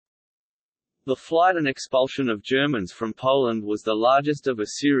The flight and expulsion of Germans from Poland was the largest of a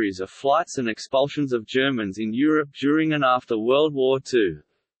series of flights and expulsions of Germans in Europe during and after World War II.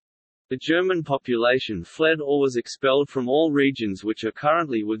 The German population fled or was expelled from all regions which are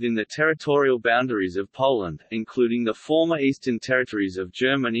currently within the territorial boundaries of Poland, including the former eastern territories of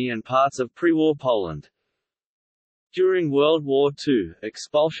Germany and parts of pre-war Poland. During World War II,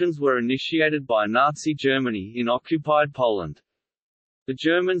 expulsions were initiated by Nazi Germany in occupied Poland. The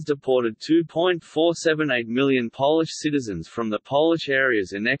Germans deported 2.478 million Polish citizens from the Polish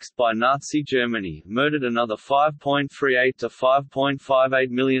areas annexed by Nazi Germany, murdered another 5.38 to 5.58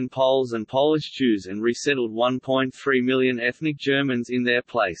 million Poles and Polish Jews, and resettled 1.3 million ethnic Germans in their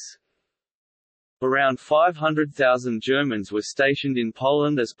place. Around 500,000 Germans were stationed in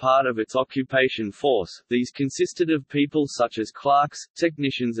Poland as part of its occupation force. These consisted of people such as clerks,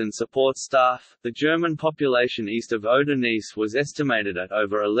 technicians, and support staff. The German population east of Oder-Neisse was estimated at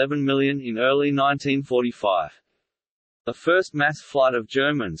over 11 million in early 1945. The first mass flight of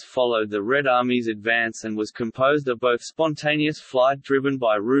Germans followed the Red Army's advance and was composed of both spontaneous flight driven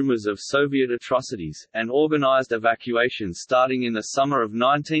by rumors of Soviet atrocities, and organized evacuations starting in the summer of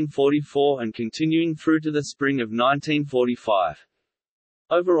 1944 and continuing through to the spring of 1945.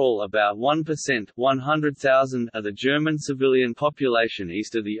 Overall, about 1% 100,000 of the German civilian population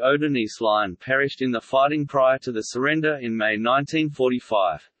east of the Oder-Neisse line perished in the fighting prior to the surrender in May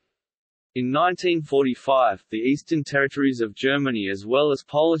 1945. In 1945, the eastern territories of Germany as well as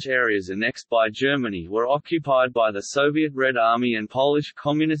Polish areas annexed by Germany were occupied by the Soviet Red Army and Polish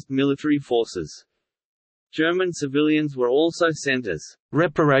Communist military forces. German civilians were also sent as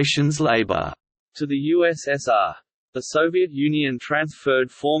reparations labor to the USSR. The Soviet Union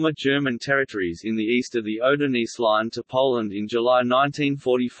transferred former German territories in the east of the Oder-Neisse line to Poland in July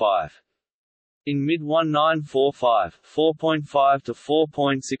 1945. In mid-1945, 4.5 to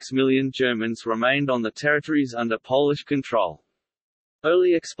 4.6 million Germans remained on the territories under Polish control.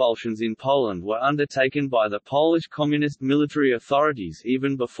 Early expulsions in Poland were undertaken by the Polish Communist military authorities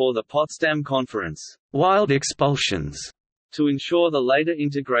even before the Potsdam Conference, wild expulsions, to ensure the later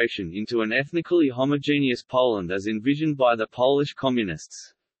integration into an ethnically homogeneous Poland as envisioned by the Polish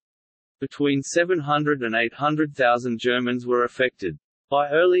Communists. Between 700 and 800,000 Germans were affected. By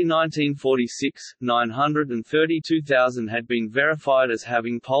early 1946, 932,000 had been verified as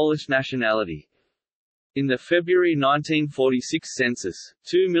having Polish nationality. In the February 1946 census,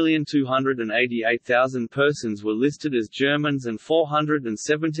 2,288,000 persons were listed as Germans and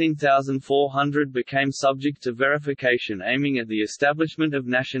 417,400 became subject to verification aiming at the establishment of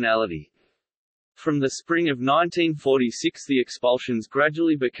nationality. From the spring of 1946 the expulsions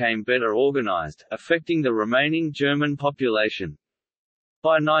gradually became better organized, affecting the remaining German population.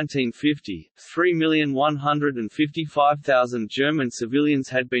 By 1950, 3,155,000 German civilians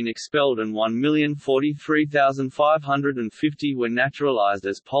had been expelled and 1,043,550 were naturalized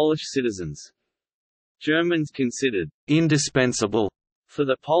as Polish citizens. Germans considered indispensable for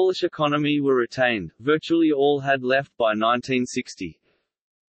the Polish economy were retained, virtually all had left by 1960.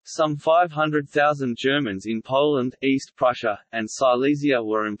 Some 500,000 Germans in Poland, East Prussia, and Silesia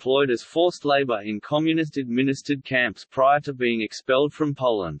were employed as forced labor in communist-administered camps prior to being expelled from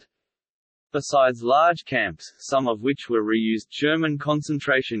Poland. Besides large camps, some of which were reused German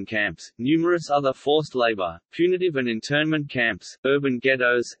concentration camps, numerous other forced labor, punitive and internment camps, urban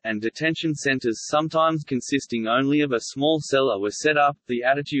ghettos, and detention centers sometimes consisting only of a small cellar were set up. The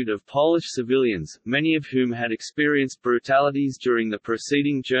attitude of Polish civilians, many of whom had experienced brutalities during the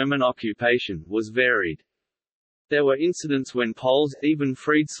preceding German occupation, was varied. There were incidents when Poles, even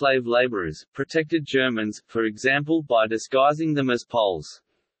freed slave laborers, protected Germans, for example by disguising them as Poles.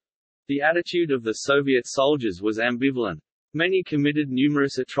 The attitude of the Soviet soldiers was ambivalent. Many committed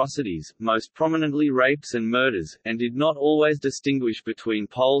numerous atrocities, most prominently rapes and murders, and did not always distinguish between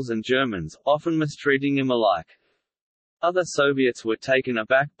Poles and Germans, often mistreating them alike. Other Soviets were taken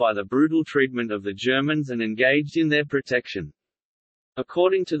aback by the brutal treatment of the Germans and engaged in their protection.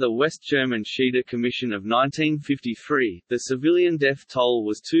 According to the West German Schieder Commission of 1953, the civilian death toll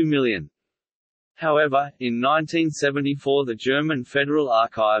was 2 million. However, in 1974 the German Federal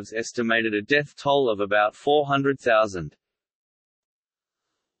Archives estimated a death toll of about 400,000.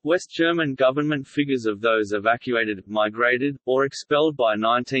 West German government figures of those evacuated, migrated, or expelled by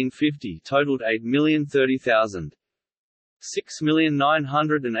 1950 totaled 8,030,000.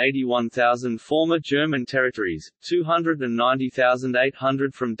 6,981,000 former German territories,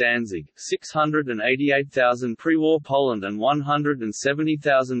 290,800 from Danzig, 688,000 pre-war Poland and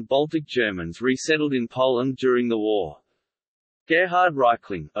 170,000 Baltic Germans resettled in Poland during the war. Gerhard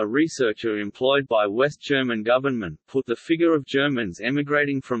Reichling, a researcher employed by West German government, put the figure of Germans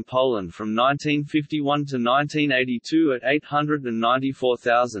emigrating from Poland from 1951 to 1982 at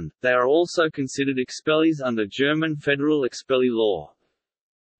 894,000. They are also considered expellees under German federal expellee law.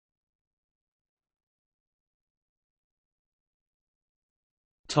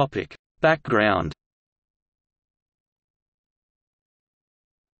 Topic: Background.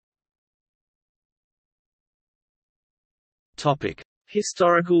 Topic: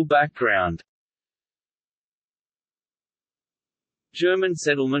 Historical background. German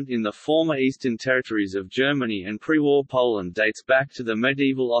settlement in the former eastern territories of Germany and pre-war Poland dates back to the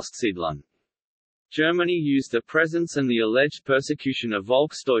medieval Ostsiedlung. Germany used the presence and the alleged persecution of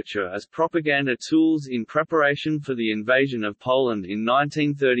Volksdeutsche as propaganda tools in preparation for the invasion of Poland in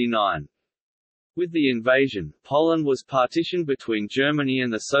 1939. With the invasion, Poland was partitioned between Germany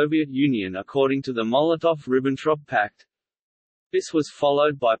and the Soviet Union according to the Molotov–Ribbentrop Pact. This was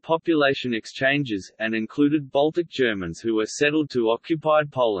followed by population exchanges, and included Baltic Germans who were settled to occupied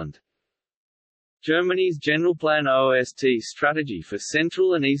Poland. Germany's Generalplan Ost strategy for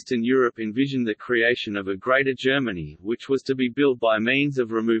Central and Eastern Europe envisioned the creation of a Greater Germany, which was to be built by means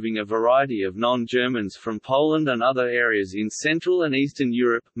of removing a variety of non-Germans from Poland and other areas in Central and Eastern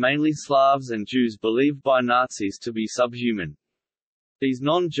Europe, mainly Slavs and Jews believed by Nazis to be subhuman. These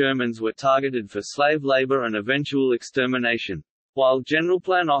non-Germans were targeted for slave labor and eventual extermination. While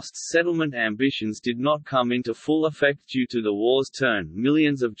Generalplan Ost's settlement ambitions did not come into full effect due to the war's turn,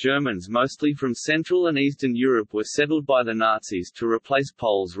 millions of Germans mostly from Central and Eastern Europe were settled by the Nazis to replace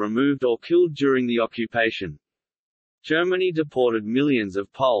Poles removed or killed during the occupation. Germany deported millions of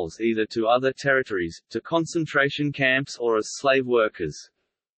Poles either to other territories, to concentration camps or as slave workers.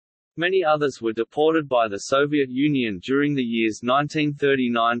 Many others were deported by the Soviet Union during the years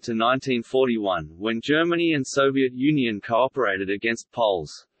 1939 to 1941, when Germany and Soviet Union cooperated against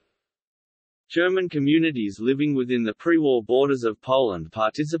Poles. German communities living within the pre-war borders of Poland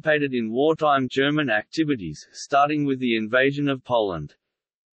participated in wartime German activities, starting with the invasion of Poland.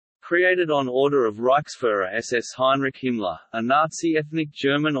 Created on order of Reichsführer SS Heinrich Himmler, a Nazi ethnic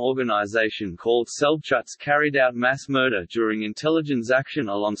German organization called Selbstschutz carried out mass murder during intelligence action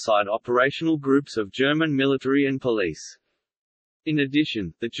alongside operational groups of German military and police. In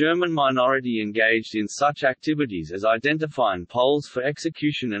addition, the German minority engaged in such activities as identifying Poles for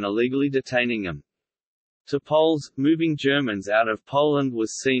execution and illegally detaining them. To Poles, moving Germans out of Poland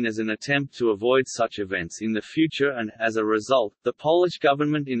was seen as an attempt to avoid such events in the future and, as a result, the Polish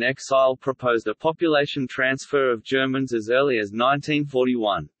government in exile proposed a population transfer of Germans as early as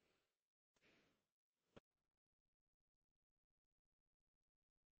 1941.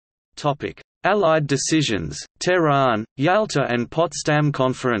 Topic: Allied decisions, Tehran, Yalta and Potsdam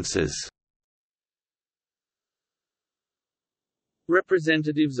conferences.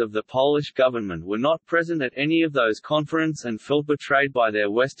 Representatives of the Polish government were not present at any of those conferences and felt betrayed by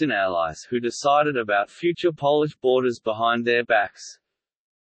their Western allies who decided about future Polish borders behind their backs.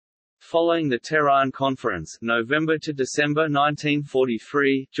 Following the Tehran Conference November to December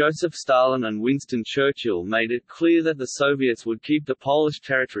 1943, Joseph Stalin and Winston Churchill made it clear that the Soviets would keep the Polish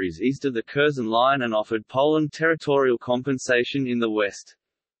territories east of the Curzon Line and offered Poland territorial compensation in the west.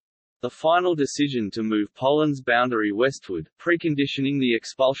 The final decision to move Poland's boundary westward, preconditioning the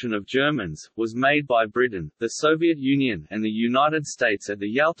expulsion of Germans, was made by Britain, the Soviet Union and the United States at the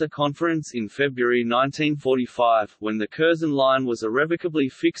Yalta Conference in February 1945, when the Curzon Line was irrevocably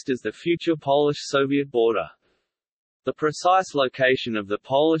fixed as the future Polish-Soviet border. The precise location of the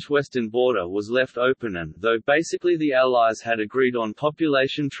Polish western border was left open and, though basically the Allies had agreed on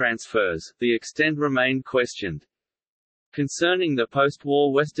population transfers, the extent remained questioned. Concerning the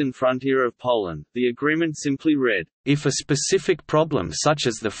post-war western frontier of Poland, the agreement simply read, "If a specific problem such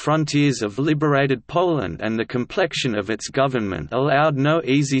as the frontiers of liberated Poland and the complexion of its government allowed no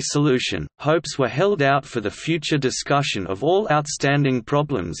easy solution, hopes were held out for the future discussion of all outstanding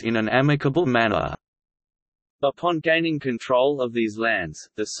problems in an amicable manner." Upon gaining control of these lands,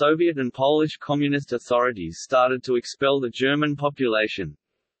 the Soviet and Polish communist authorities started to expel the German population.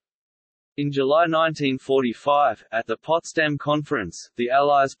 In July 1945, at the Potsdam Conference, the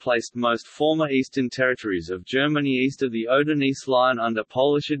Allies placed most former eastern territories of Germany east of the Oder-Neisse line under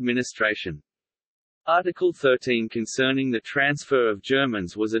Polish administration. Article 13 concerning the transfer of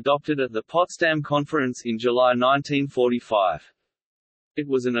Germans was adopted at the Potsdam Conference in July 1945. It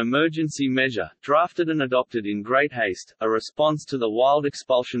was an emergency measure, drafted and adopted in great haste, a response to the wild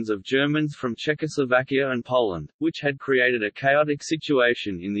expulsions of Germans from Czechoslovakia and Poland, which had created a chaotic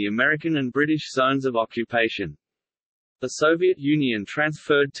situation in the American and British zones of occupation. The Soviet Union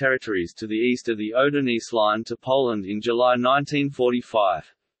transferred territories to the east of the Oder-Neisse line to Poland in July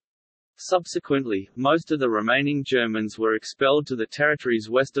 1945. Subsequently, most of the remaining Germans were expelled to the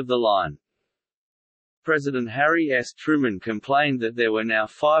territories west of the line. President Harry S. Truman complained that there were now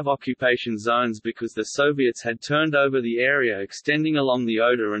 5 occupation zones because the Soviets had turned over the area extending along the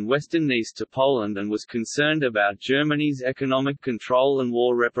Oder and western Neisse to Poland and was concerned about Germany's economic control and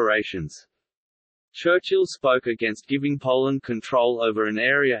war reparations. Churchill spoke against giving Poland control over an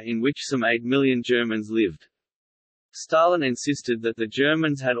area in which some 8 million Germans lived. Stalin insisted that the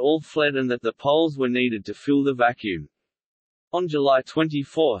Germans had all fled and that the Poles were needed to fill the vacuum. On July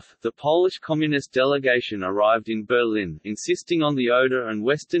 24, the Polish Communist delegation arrived in Berlin, insisting on the Oder and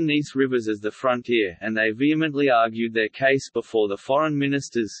western Neisse rivers as the frontier, and they vehemently argued their case before the foreign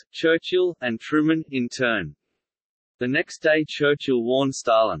ministers, Churchill, and Truman, in turn. The next day Churchill warned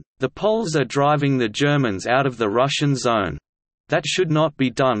Stalin, "The Poles are driving the Germans out of the Russian zone. That should not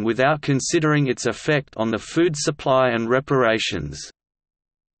be done without considering its effect on the food supply and reparations.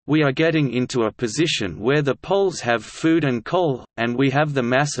 We are getting into a position where the Poles have food and coal, and we have the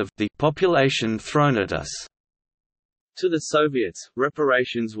mass of the population thrown at us." To the Soviets,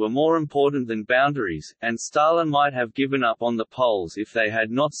 reparations were more important than boundaries, and Stalin might have given up on the Poles if they had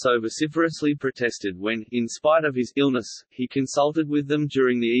not so vociferously protested when, in spite of his illness, he consulted with them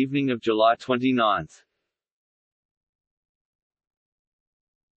during the evening of July 29.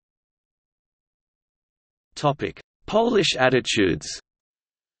 Polish attitudes.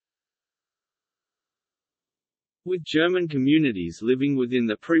 With German communities living within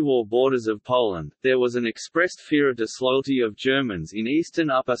the pre-war borders of Poland, there was an expressed fear of disloyalty of Germans in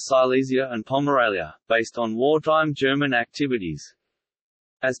eastern Upper Silesia and Pomerania, based on wartime German activities.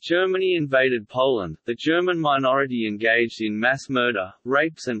 As Germany invaded Poland, the German minority engaged in mass murder,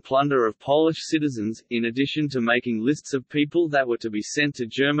 rapes and plunder of Polish citizens, in addition to making lists of people that were to be sent to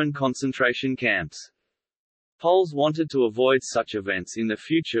German concentration camps. Poles wanted to avoid such events in the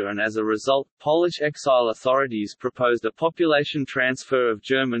future and as a result, Polish exile authorities proposed a population transfer of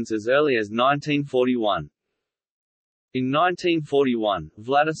Germans as early as 1941. In 1941,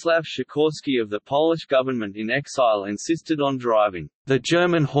 Władysław Sikorski of the Polish government in exile insisted on driving the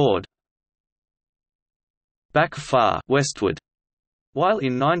German horde back far westward. While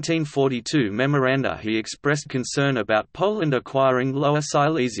in 1942 memoranda he expressed concern about Poland acquiring Lower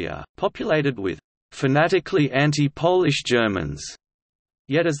Silesia, populated with fanatically anti-Polish Germans.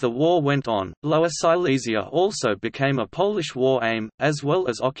 Yet as the war went on, Lower Silesia also became a Polish war aim, as well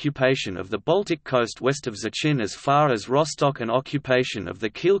as occupation of the Baltic coast west of Zachin as far as Rostock and occupation of the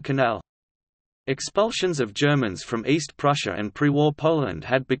Kiel Canal. Expulsions of Germans from East Prussia and pre-war Poland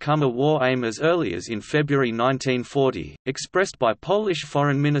had become a war aim as early as in February 1940, expressed by Polish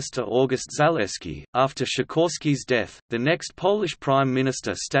Foreign Minister August Zaleski. After Sikorski's death, the next Polish Prime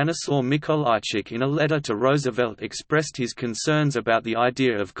Minister Stanislaw Mikolajczyk in a letter to Roosevelt expressed his concerns about the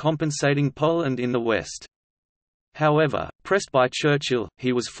idea of compensating Poland in the West. However, pressed by Churchill,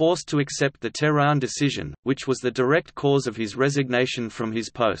 he was forced to accept the Tehran decision, which was the direct cause of his resignation from his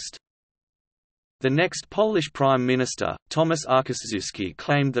post. The next Polish Prime Minister, Tomasz Arciszewski,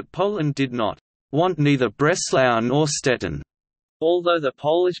 claimed that Poland did not want neither Breslau nor Stettin. Although the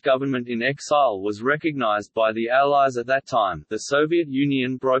Polish government in exile was recognized by the Allies at that time, the Soviet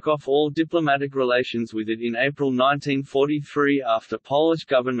Union broke off all diplomatic relations with it in April 1943 after Polish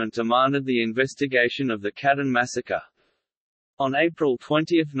government demanded the investigation of the Katyn massacre. On April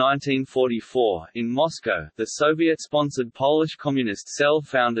 20, 1944, in Moscow, the Soviet-sponsored Polish Communist Cell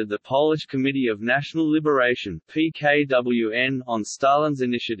founded the Polish Committee of National Liberation (PKWN) on Stalin's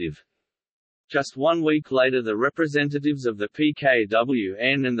initiative. Just 1 week later, the representatives of the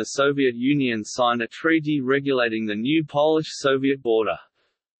PKWN and the Soviet Union signed a treaty regulating the new Polish-Soviet border.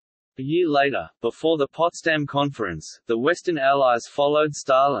 A year later, before the Potsdam Conference, the Western Allies followed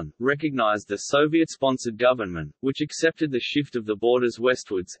Stalin, recognized the Soviet-sponsored government, which accepted the shift of the borders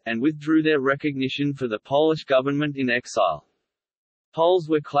westwards, and withdrew their recognition for the Polish government in exile. Poles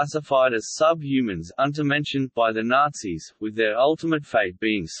were classified as subhumans untermenschen by the Nazis, with their ultimate fate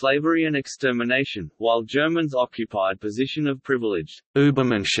being slavery and extermination, while Germans occupied position of privileged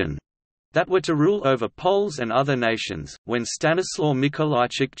Übermenschen that were to rule over Poles and other nations. When Stanislaw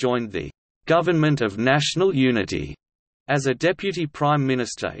Mikolajczyk joined the Government of National Unity as a deputy prime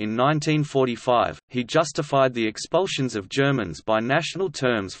minister in 1945, he justified the expulsions of Germans by national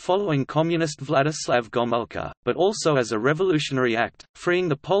terms following communist Władysław Gomulka, but also as a revolutionary act, freeing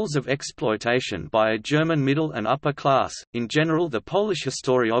the Poles of exploitation by a German middle and upper class. In general, the Polish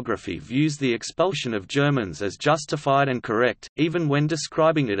historiography views the expulsion of Germans as justified and correct, even when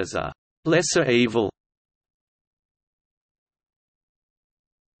describing it as a lesser evil.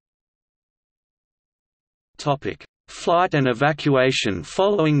 Flight and evacuation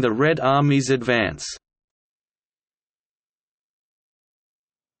following the Red Army's advance.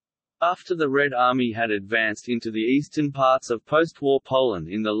 After the Red Army had advanced into the eastern parts of post-war Poland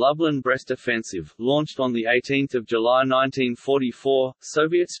in the Lublin-Brest offensive, launched on 18 July 1944,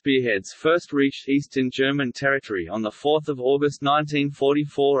 Soviet spearheads first reached eastern German territory on 4 August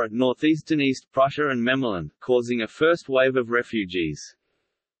 1944 at northeastern East Prussia and Memelen, causing a first wave of refugees.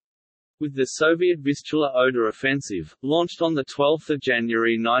 With the Soviet Vistula-Oder offensive, launched on 12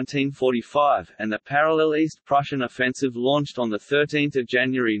 January 1945, and the parallel East Prussian offensive launched on 13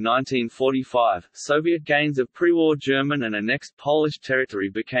 January 1945, Soviet gains of pre-war German and annexed Polish territory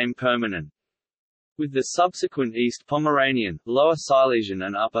became permanent. With the subsequent East Pomeranian, Lower Silesian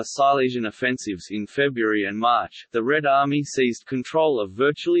and Upper Silesian offensives in February and March, the Red Army seized control of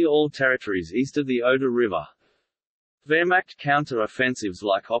virtually all territories east of the Oder River. Wehrmacht counter-offensives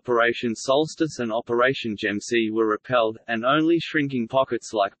like Operation Solstice and Operation Gemsee were repelled, and only shrinking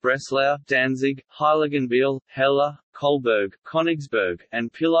pockets like Breslau, Danzig, Heiligenbiel, Hella, Kolberg, Königsberg,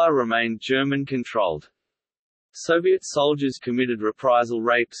 and Pillai remained German-controlled. Soviet soldiers committed reprisal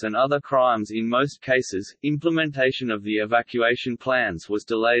rapes and other crimes in most cases. Implementation of the evacuation plans was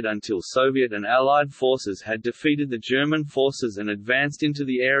delayed until Soviet and Allied forces had defeated the German forces and advanced into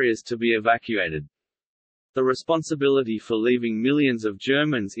the areas to be evacuated. The responsibility for leaving millions of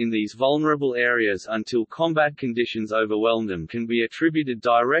Germans in these vulnerable areas until combat conditions overwhelmed them can be attributed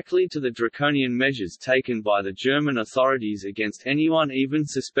directly to the draconian measures taken by the German authorities against anyone even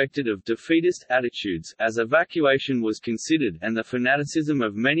suspected of defeatist attitudes, as evacuation was considered, and the fanaticism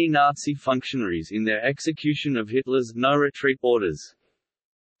of many Nazi functionaries in their execution of Hitler's no-retreat orders.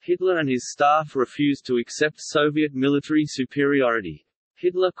 Hitler and his staff refused to accept Soviet military superiority.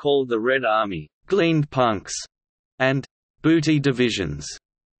 Hitler called the Red Army gleaned punks and booty divisions,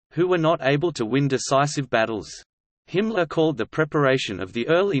 who were not able to win decisive battles. Himmler called the preparation of the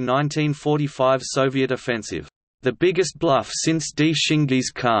early 1945 Soviet offensive, the biggest bluff since D.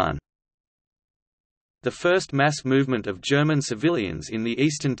 Chinggis Khan. The first mass movement of German civilians in the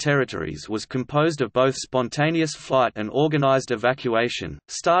Eastern Territories was composed of both spontaneous flight and organized evacuation,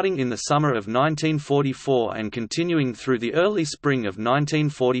 starting in the summer of 1944 and continuing through the early spring of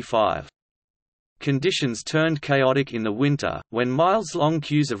 1945. Conditions turned chaotic in the winter, when miles-long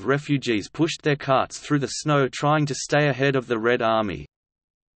queues of refugees pushed their carts through the snow trying to stay ahead of the Red Army.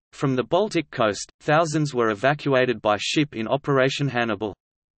 From the Baltic coast, thousands were evacuated by ship in Operation Hannibal.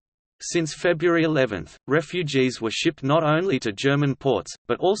 Since February 11, refugees were shipped not only to German ports,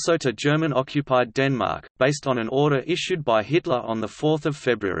 but also to German-occupied Denmark, based on an order issued by Hitler on 4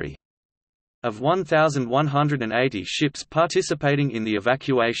 February. Of 1,180 ships participating in the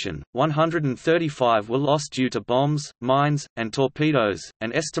evacuation, 135 were lost due to bombs, mines, and torpedoes.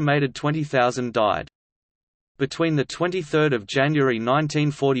 An estimated 20,000 died. Between 23 January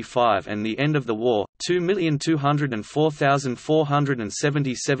 1945 and the end of the war,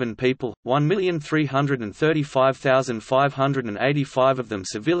 2,204,477 people, 1,335,585 of them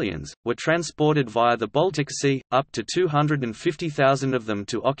civilians, were transported via the Baltic Sea, up to 250,000 of them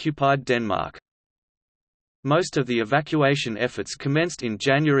to occupied Denmark. Most of the evacuation efforts commenced in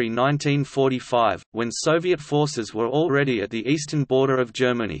January 1945, when Soviet forces were already at the eastern border of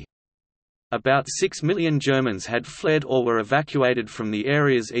Germany. About 6 million Germans had fled or were evacuated from the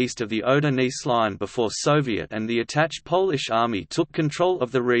areas east of the Oder-Neisse line before Soviet and the attached Polish army took control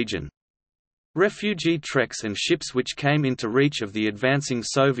of the region. Refugee treks and ships which came into reach of the advancing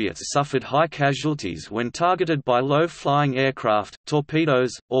Soviets suffered high casualties when targeted by low-flying aircraft,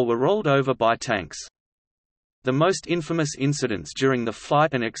 torpedoes, or were rolled over by tanks. The most infamous incidents during the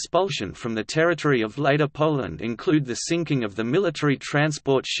flight and expulsion from the territory of later Poland include the sinking of the military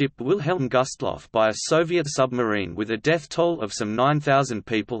transport ship Wilhelm Gustloff by a Soviet submarine with a death toll of some 9,000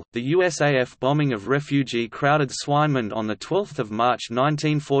 people, the USAF bombing of refugee-crowded Swinemund on 12 March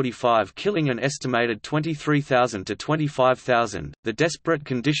 1945 killing an estimated 23,000 to 25,000, the desperate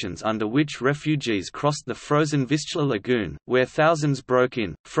conditions under which refugees crossed the frozen Vistula Lagoon, where thousands broke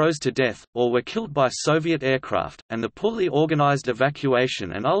in, froze to death, or were killed by Soviet aircraft, and the poorly organized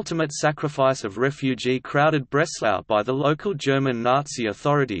evacuation and ultimate sacrifice of refugee-crowded Breslau by the local German Nazi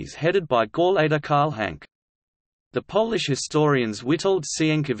authorities headed by Gauleiter Karl Hanke. The Polish historians Witold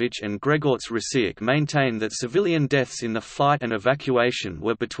Sienkiewicz and Grzegorz Rysiak maintain that civilian deaths in the flight and evacuation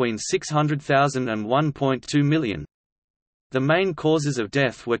were between 600,000 and 1.2 million. The main causes of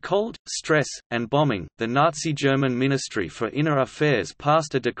death were cold, stress, and bombing. The Nazi German Ministry for Inner Affairs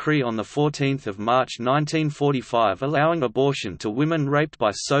passed a decree on 14 March 1945 allowing abortion to women raped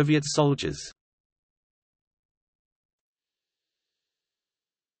by Soviet soldiers.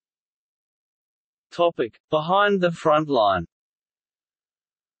 Behind the front line.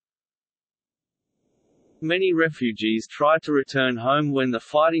 Many refugees tried to return home when the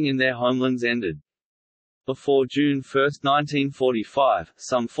fighting in their homelands ended. Before June 1, 1945,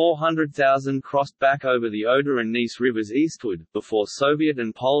 some 400,000 crossed back over the Oder and Neisse rivers eastward, before Soviet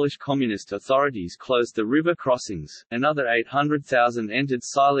and Polish Communist authorities closed the river crossings. Another 800,000 entered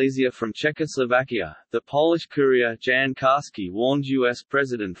Silesia from Czechoslovakia. The Polish courier Jan Karski warned U.S.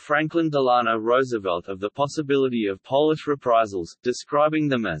 President Franklin Delano Roosevelt of the possibility of Polish reprisals, describing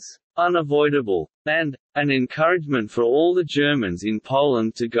them as unavoidable, and an encouragement for all the Germans in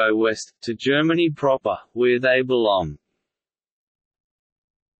Poland to go west, to Germany proper, where they belong.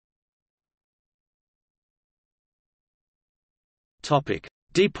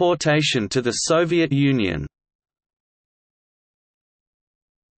 Deportation to the Soviet Union.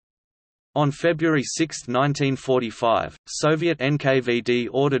 On February 6, 1945, Soviet NKVD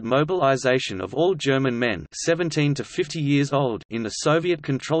ordered mobilization of all German men 17 to 50 years old in the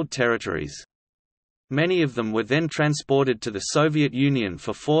Soviet-controlled territories. Many of them were then transported to the Soviet Union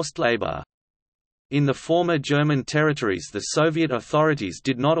for forced labor. In the former German territories, the Soviet authorities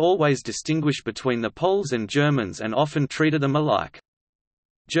did not always distinguish between the Poles and Germans and often treated them alike.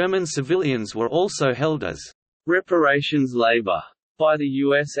 German civilians were also held as reparations labor by the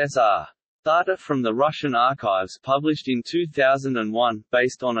USSR. Data from the Russian archives published in 2001,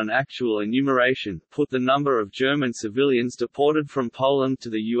 based on an actual enumeration, put the number of German civilians deported from Poland to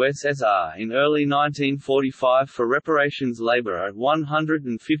the USSR in early 1945 for reparations labor at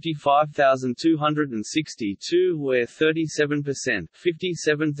 155,262, where 37%,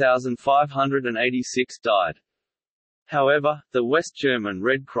 57,586 died. However, the West German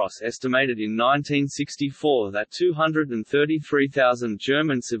Red Cross estimated in 1964 that 233,000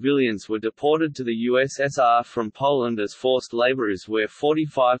 German civilians were deported to the USSR from Poland as forced laborers, where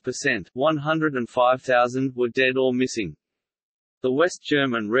 45%, 105,000, were dead or missing. The West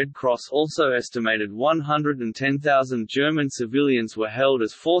German Red Cross also estimated 110,000 German civilians were held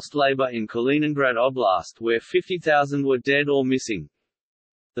as forced labor in Kaliningrad Oblast, where 50,000 were dead or missing.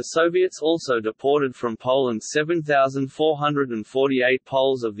 The Soviets also deported from Poland 7,448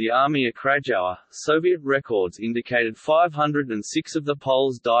 Poles of the Armia Krajowa. Soviet records indicated 506 of the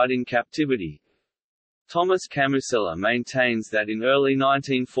Poles died in captivity. Thomas Kamusella maintains that in early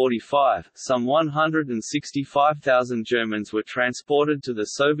 1945, some 165,000 Germans were transported to the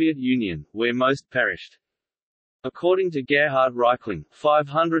Soviet Union, where most perished. According to Gerhard Reichling,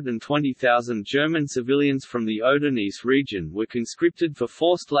 520,000 German civilians from the Oder-Neisse region were conscripted for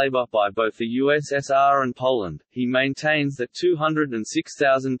forced labor by both the USSR and Poland. He maintains that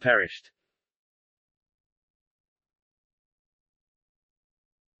 206,000 perished.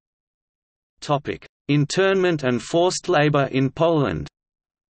 Topic: Internment and forced labor in Poland.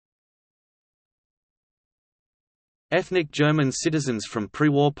 Ethnic German citizens from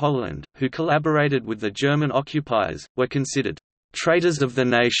pre-war Poland, who collaborated with the German occupiers, were considered traitors of the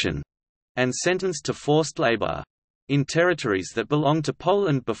nation and sentenced to forced labor. In territories that belonged to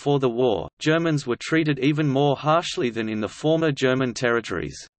Poland before the war, Germans were treated even more harshly than in the former German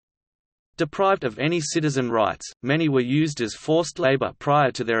territories. Deprived of any citizen rights, many were used as forced labor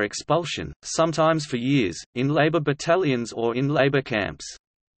prior to their expulsion, sometimes for years, in labor battalions or in labor camps.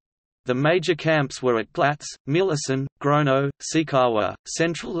 The major camps were at Glatz, Milesen, Grono, Sikawa,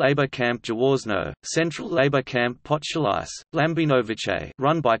 Central Labor Camp Jaworzno, Central Labor Camp Potsdam, Lambinovice,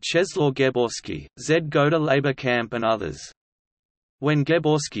 run by Czeslaw Geborski, Zgoda Labor Camp and others. When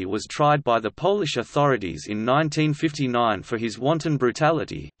Geborski was tried by the Polish authorities in 1959 for his wanton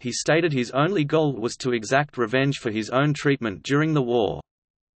brutality, he stated his only goal was to exact revenge for his own treatment during the war.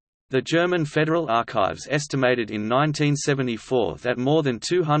 The German Federal Archives estimated in 1974 that more than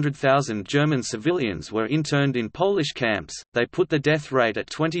 200,000 German civilians were interned in Polish camps. They put the death rate at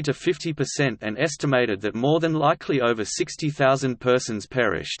 20 to 50% and estimated that more than likely over 60,000 persons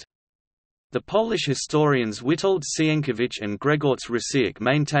perished. The Polish historians Witold Sienkiewicz and Grzegorz Rysiak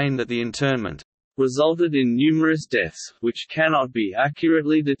maintain that the internment resulted in numerous deaths, which cannot be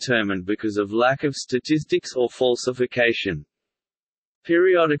accurately determined because of lack of statistics or falsification.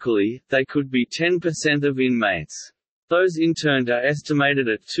 Periodically, they could be 10% of inmates. Those interned are estimated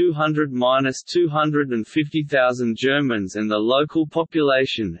at 200–250,000 Germans and the local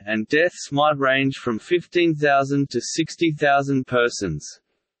population, and deaths might range from 15,000 to 60,000 persons.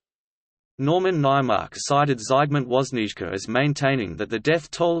 Norman Naimark cited Zygmunt Woźniczka as maintaining that the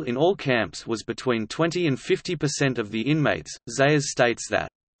death toll in all camps was between 20 and 50% of the inmates. Zayas states that,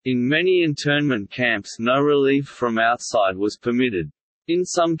 "In many internment camps no relief from outside was permitted. In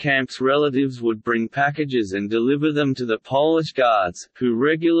some camps relatives would bring packages and deliver them to the Polish guards, who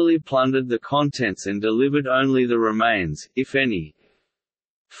regularly plundered the contents and delivered only the remains, if any.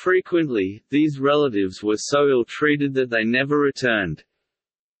 Frequently, these relatives were so ill-treated that they never returned.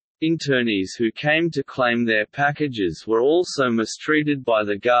 Internees who came to claim their packages were also mistreated by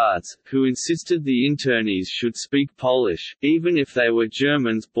the guards, who insisted the internees should speak Polish, even if they were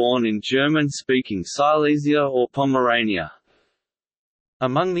Germans born in German-speaking Silesia or Pomerania.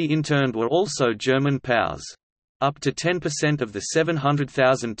 Among the interned were also German POWs. Up to 10% of the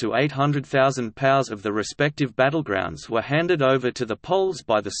 700,000 to 800,000 POWs of the respective battlegrounds were handed over to the Poles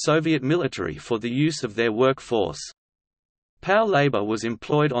by the Soviet military for the use of their workforce. POW labor was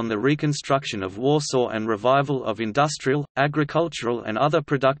employed on the reconstruction of Warsaw and revival of industrial, agricultural and other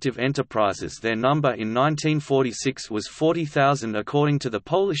productive enterprises. Their number in 1946 was 40,000 according to the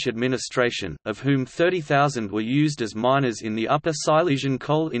Polish administration, of whom 30,000 were used as miners in the Upper Silesian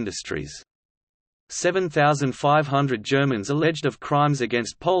coal industries. 7,500 Germans alleged of crimes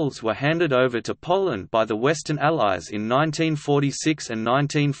against Poles were handed over to Poland by the Western Allies in 1946 and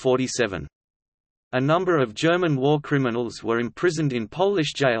 1947. A number of German war criminals were imprisoned in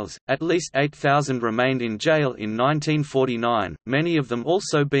Polish jails, at least 8,000 remained in jail in 1949, many of them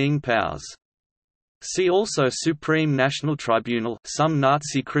also being POWs. See also Supreme National Tribunal. Some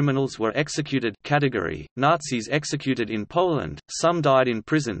Nazi criminals were executed. Category: Nazis executed in Poland, some died in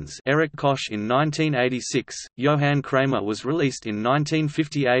prisons. Erich Koch in 1986, Johann Kramer was released in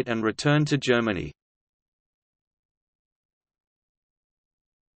 1958 and returned to Germany.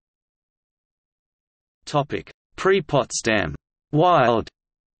 Pre-Potsdam. Wild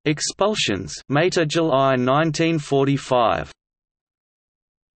expulsions, May to July 1945.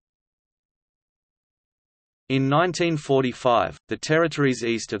 In 1945, the territories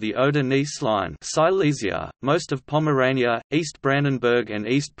east of the Oder-Neisse line, Silesia, most of Pomerania, East Brandenburg and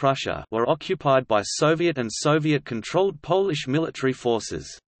East Prussia, were occupied by Soviet and Soviet-controlled Polish military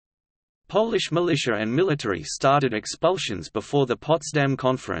forces. Polish militia and military started expulsions before the Potsdam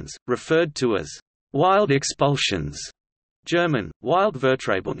Conference, referred to as wild expulsions, German,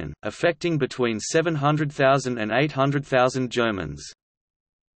 Wildvertreibungen, affecting between 700,000 and 800,000 Germans.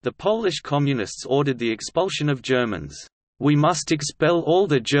 The Polish Communists ordered the expulsion of Germans. "We must expel all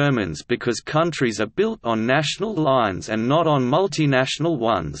the Germans because countries are built on national lines and not on multinational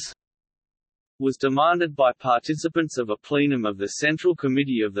ones," was demanded by participants of a plenum of the Central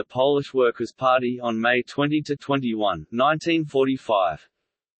Committee of the Polish Workers' Party on May 20–21, 1945.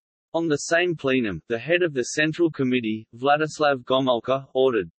 On the same plenum, the head of the Central Committee, Władysław Gomulka,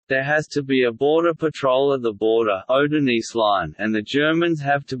 ordered, "There has to be a border patrol at the border Oder-Neisse line and the Germans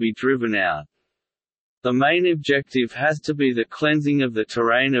have to be driven out. The main objective has to be the cleansing of the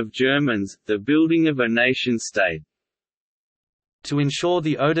terrain of Germans, the building of a nation-state." To ensure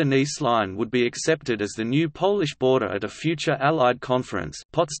the Oder-Neisse line would be accepted as the new Polish border at a future Allied conference,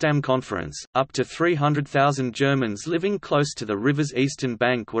 Potsdam Conference, up to 300,000 Germans living close to the river's eastern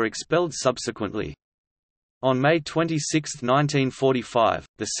bank were expelled subsequently. On May 26, 1945,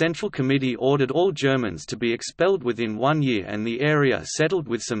 the Central Committee ordered all Germans to be expelled within 1 year and the area settled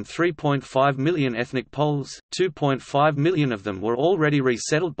with some 3.5 million ethnic Poles, 2.5 million of them were already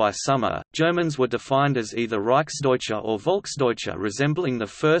resettled by summer. Germans were defined as either Reichsdeutsche or Volksdeutsche, resembling the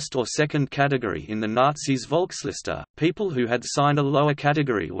first or second category in the Nazis' Volksliste. People who had signed a lower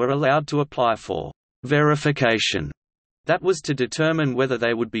category were allowed to apply for verification, that was to determine whether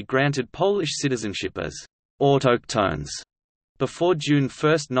they would be granted Polish citizenship as Autochthons. Before June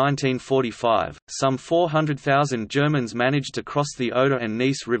 1, 1945, some 400,000 Germans managed to cross the Oder and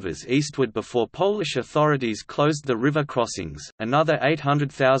Neisse rivers eastward before Polish authorities closed the river crossings. Another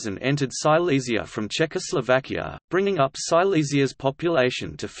 800,000 entered Silesia from Czechoslovakia, bringing up Silesia's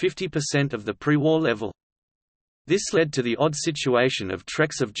population to 50% of the pre-war level. This led to the odd situation of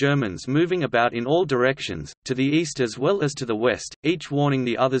treks of Germans moving about in all directions, to the east as well as to the west, each warning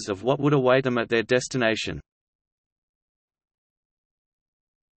the others of what would await them at their destination.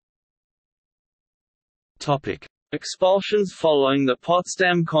 Expulsions following the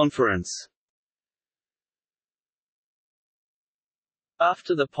Potsdam Conference.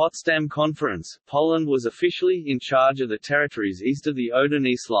 After the Potsdam Conference, Poland was officially in charge of the territories east of the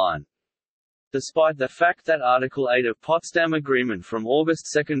Oder-Neisse line. Despite the fact that Article 8 of Potsdam Agreement from August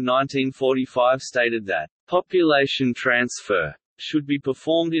 2, 1945 stated that population transfer should be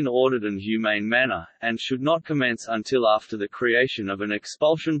performed in ordered and humane manner, and should not commence until after the creation of an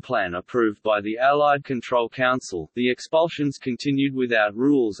expulsion plan approved by the Allied Control Council. The expulsions continued without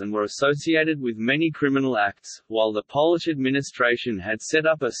rules and were associated with many criminal acts, while the Polish administration had set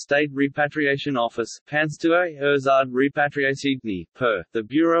up a state repatriation office, Państwowy Urzęd Repatriacyjny, PER. The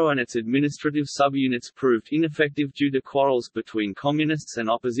bureau and its administrative subunits proved ineffective due to quarrels between communists and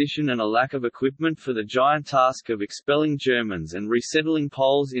opposition and a lack of equipment for the giant task of expelling Germans and resettling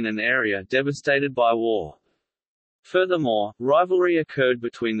Poles in an area devastated by war. Furthermore, rivalry occurred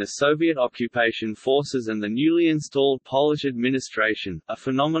between the Soviet occupation forces and the newly installed Polish administration, a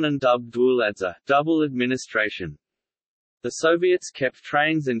phenomenon dubbed dwuladza, double administration. The Soviets kept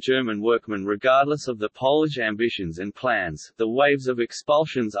trains and German workmen regardless of the Polish ambitions and plans. The waves of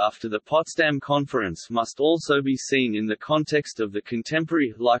expulsions after the Potsdam Conference must also be seen in the context of the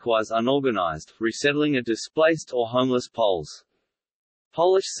contemporary, likewise unorganized, resettling of displaced or homeless Poles.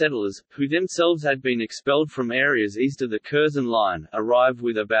 Polish settlers, who themselves had been expelled from areas east of the Curzon Line, arrived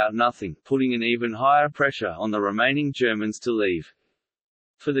with about nothing, putting an even higher pressure on the remaining Germans to leave.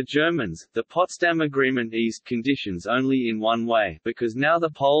 For the Germans, the Potsdam Agreement eased conditions only in one way, because now the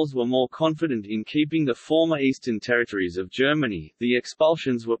Poles were more confident in keeping the former eastern territories of Germany. The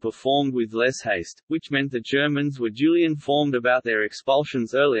expulsions were performed with less haste, which meant the Germans were duly informed about their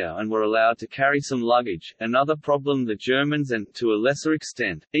expulsions earlier and were allowed to carry some luggage. Another problem the Germans and, to a lesser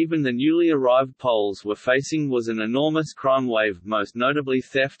extent, even the newly arrived Poles were facing was an enormous crime wave, most notably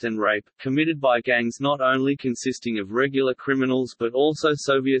theft and rape, committed by gangs not only consisting of regular criminals but also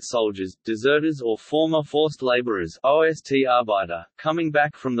Soviet soldiers, deserters or former forced laborers Ostarbeiter, coming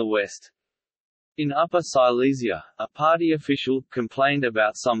back from the West. In Upper Silesia, a party official complained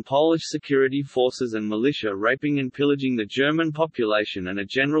about some Polish security forces and militia raping and pillaging the German population and a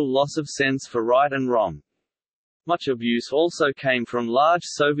general loss of sense for right and wrong. Much abuse also came from large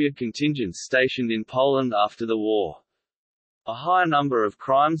Soviet contingents stationed in Poland after the war. A high number of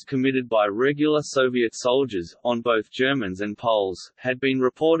crimes committed by regular Soviet soldiers, on both Germans and Poles, had been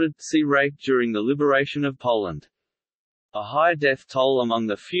reported. See rape during the liberation of Poland. A high death toll among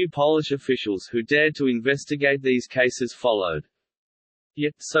the few Polish officials who dared to investigate these cases followed.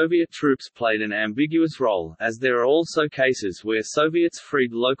 Yet, Soviet troops played an ambiguous role, as there are also cases where Soviets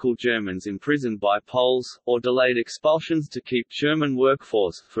freed local Germans imprisoned by Poles, or delayed expulsions to keep German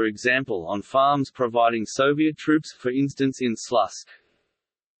workforce, for example on farms providing Soviet troops, for instance in Slutsk.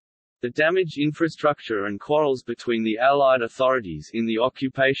 The damaged infrastructure and quarrels between the Allied authorities in the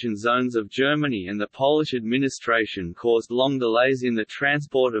occupation zones of Germany and the Polish administration caused long delays in the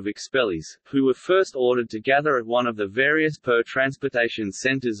transport of expellees, who were first ordered to gather at one of the various transportation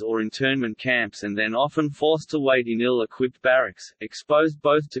centers or internment camps and then often forced to wait in ill-equipped barracks, exposed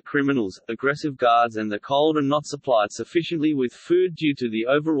both to criminals, aggressive guards and the cold, and not supplied sufficiently with food due to the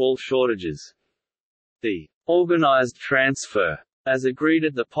overall shortages. The organized transfer, as agreed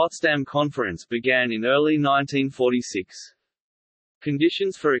at the Potsdam Conference, began in early 1946.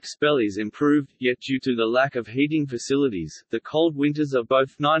 Conditions for expellees improved, yet due to the lack of heating facilities, the cold winters of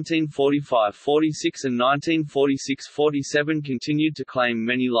both 1945–46 and 1946–47 continued to claim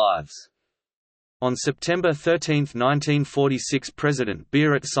many lives. On September 13, 1946, President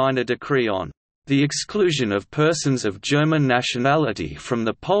Beeret signed a decree on the exclusion of persons of German nationality from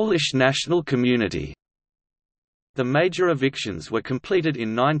the Polish national community. The major evictions were completed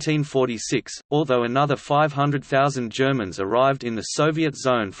in 1946, although another 500,000 Germans arrived in the Soviet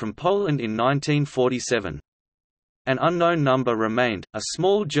zone from Poland in 1947. An unknown number remained. A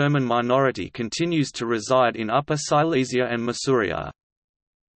small German minority continues to reside in Upper Silesia and Masuria.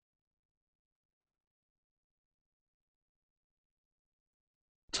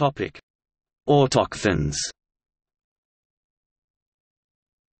 Topic: Autochthons.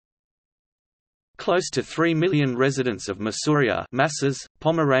 Close to 3 million residents of Masuria, Masses,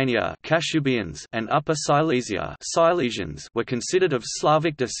 Pomerania, Kashubians, and Upper Silesia, Silesians, were considered of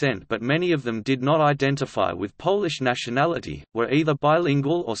Slavic descent, but many of them did not identify with Polish nationality, were either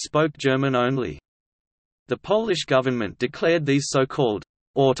bilingual or spoke German only. The Polish government declared these so-called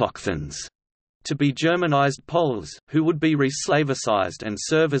autochthons to be Germanized Poles, who would be re-Slavicized and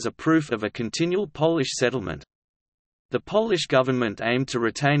serve as a proof of a continual Polish settlement. The Polish government aimed to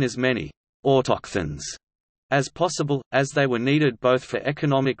retain as many autochthons as possible, as they were needed both for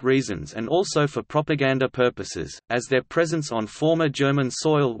economic reasons and also for propaganda purposes, as their presence on former German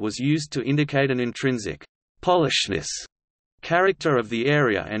soil was used to indicate an intrinsic Polishness character of the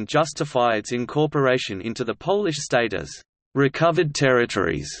area and justify its incorporation into the Polish state as recovered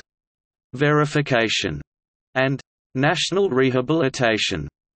territories. Verification and national rehabilitation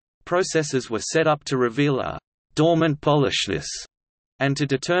processes were set up to reveal a dormant Polishness and to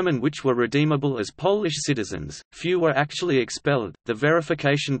determine which were redeemable as Polish citizens. Few were actually expelled. The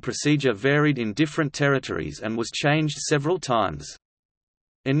verification procedure varied in different territories and was changed several times.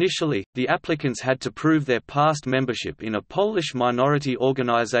 Initially, the applicants had to prove their past membership in a Polish minority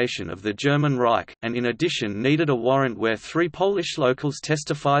organization of the German Reich, and in addition needed a warrant where 3 Polish locals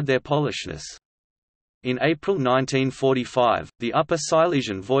testified their Polishness. In April 1945, the Upper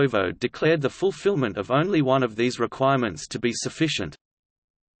Silesian voivode declared the fulfillment of only one of these requirements to be sufficient.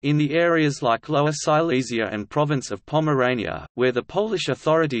 In the areas like Lower Silesia and province of Pomerania, where the Polish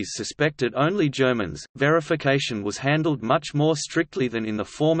authorities suspected only Germans, verification was handled much more strictly than in the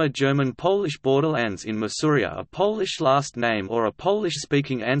former German-Polish borderlands. In Masuria, a Polish last name or a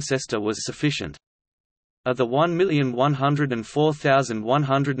Polish-speaking ancestor was sufficient. Of the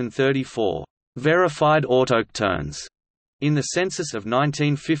 1,104,134 verified autochthons in the census of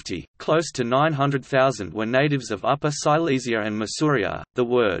 1950, close to 900,000 were natives of Upper Silesia and Masuria. The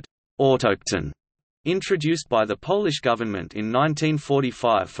word autochthon, introduced by the Polish government in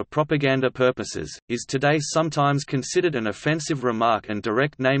 1945 for propaganda purposes, is today sometimes considered an offensive remark, and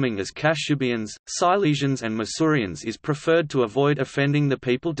direct naming as Kashubians, Silesians and Masurians is preferred to avoid offending the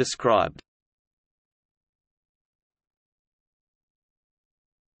people described.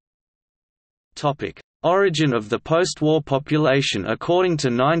 Origin of the post-war population according to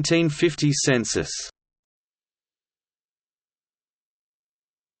 1950 census.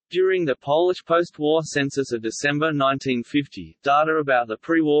 During the Polish post-war census of December 1950, data about the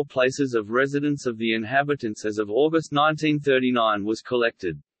pre-war places of residence of the inhabitants as of August 1939 was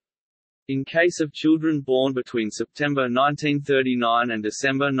collected. In case of children born between September 1939 and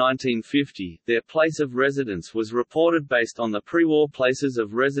December 1950, their place of residence was reported based on the pre-war places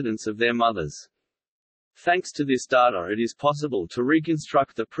of residence of their mothers. Thanks to this data, it is possible to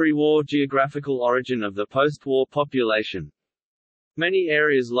reconstruct the pre-war geographical origin of the post-war population. Many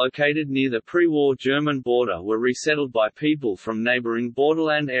areas located near the pre-war German border were resettled by people from neighboring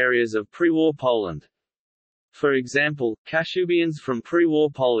borderland areas of pre-war Poland. For example, Kashubians from pre-war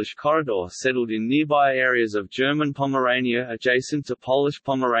Polish corridor settled in nearby areas of German Pomerania adjacent to Polish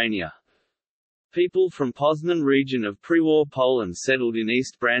Pomerania. People from Poznań region of pre-war Poland settled in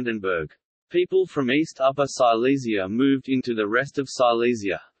East Brandenburg. People from East Upper Silesia moved into the rest of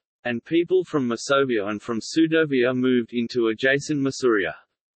Silesia. And people from Masovia and from Sudovia moved into adjacent Masuria.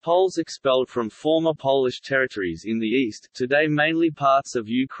 Poles expelled from former Polish territories in the east, today mainly parts of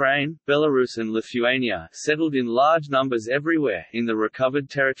Ukraine, Belarus and Lithuania, settled in large numbers everywhere in the recovered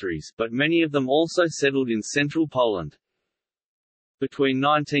territories, but many of them also settled in central Poland. Between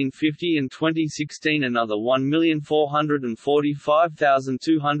 1950 and 2016 another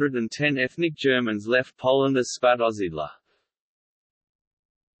 1,445,210 ethnic Germans left Poland as Spadozidla.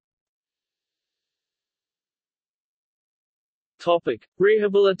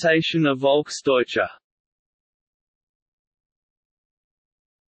 Rehabilitation of Volksdeutsche.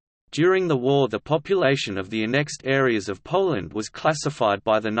 During the war, the population of the annexed areas of Poland was classified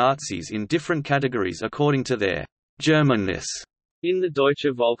by the Nazis in different categories according to their Germanness in the Deutsche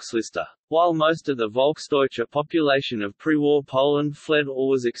Volksliste. While most of the Volksdeutsche population of pre-war Poland fled or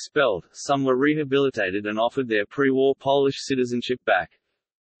was expelled, some were rehabilitated and offered their pre-war Polish citizenship back.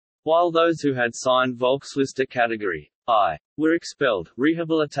 While those who had signed Volksliste category I were expelled,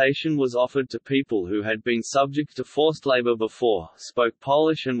 rehabilitation was offered to people who had been subject to forced labor before, spoke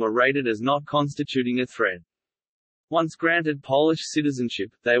Polish and were rated as not constituting a threat. Once granted Polish citizenship,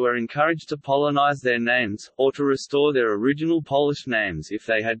 they were encouraged to Polonize their names, or to restore their original Polish names if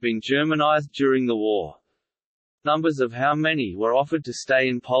they had been Germanized during the war. Numbers of how many were offered to stay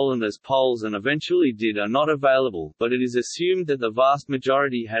in Poland as Poles and eventually did are not available, but it is assumed that the vast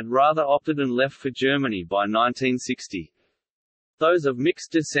majority had rather opted and left for Germany by 1960. Those of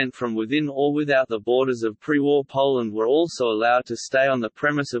mixed descent from within or without the borders of pre-war Poland were also allowed to stay on the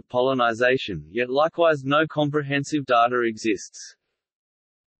premise of Polonization, yet likewise no comprehensive data exists.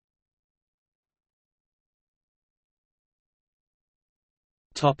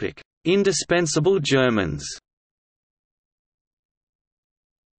 Indispensable Germans.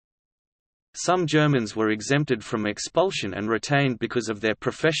 Some Germans were exempted from expulsion and retained because of their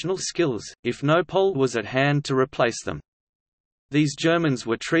professional skills, if no Pole was at hand to replace them. These Germans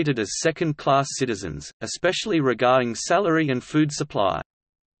were treated as second-class citizens, especially regarding salary and food supply.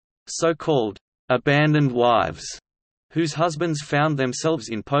 So-called abandoned wives, whose husbands found themselves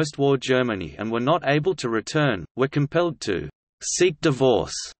in post-war Germany and were not able to return, were compelled to seek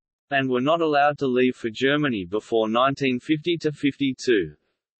divorce, and were not allowed to leave for Germany before 1950–52.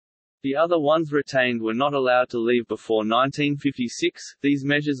 The other ones retained were not allowed to leave before 1956. These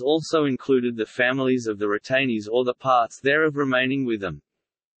measures also included the families of the retainees or the parts thereof remaining with them.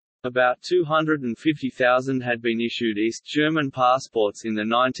 About 250,000 had been issued East German passports in the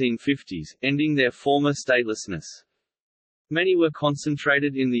 1950s, ending their former statelessness. Many were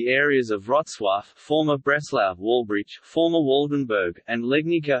concentrated in the areas of Wrocław, former Breslau, Wałbrzych, former Waldenburg, and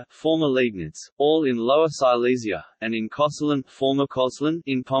Legnica, former Liegnitz, all in Lower Silesia, and in Koszalin, former Kozlin,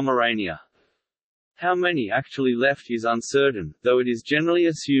 in Pomerania. How many actually left is uncertain, though it is generally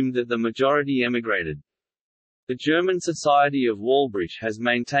assumed that the majority emigrated. The German Society of Wałbrzych has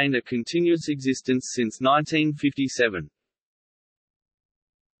maintained a continuous existence since 1957.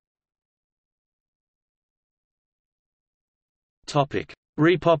 Topic: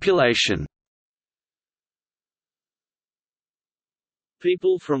 Repopulation.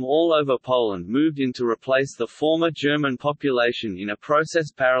 People from all over Poland moved in to replace the former German population in a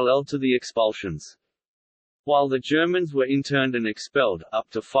process parallel to the expulsions. While the Germans were interned and expelled, up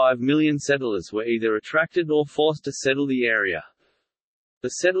to 5 million settlers were either attracted or forced to settle the area. The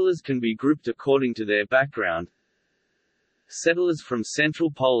settlers can be grouped according to their background. Settlers from central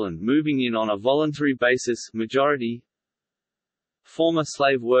Poland moving in on a voluntary basis, majority. Former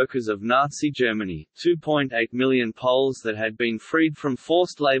slave workers of Nazi Germany, 2.8 million Poles that had been freed from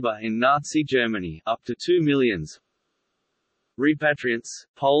forced labor in Nazi Germany, up to 2 millions. Repatriants,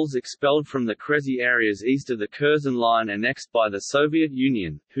 Poles expelled from the Kresy areas east of the Curzon line annexed by the Soviet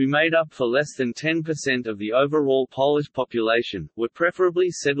Union, who made up for less than 10% of the overall Polish population, were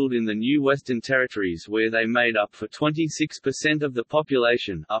preferably settled in the new Western Territories where they made up for 26% of the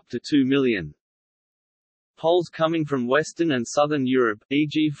population, up to 2 million. Poles coming from Western and Southern Europe,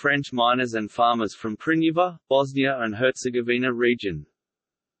 e.g. French miners and farmers from Priniva, Bosnia and Herzegovina region.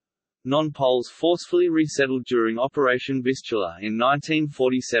 Non-Poles forcefully resettled during Operation Vistula in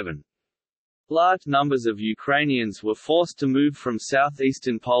 1947. Large numbers of Ukrainians were forced to move from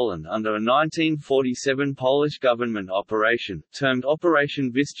southeastern Poland under a 1947 Polish government operation, termed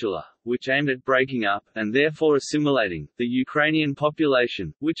Operation Vistula, which aimed at breaking up, and therefore assimilating, the Ukrainian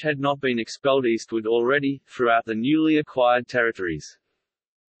population, which had not been expelled eastward already, throughout the newly acquired territories.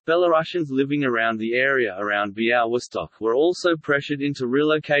 Belarusians living around the area around Białystok were also pressured into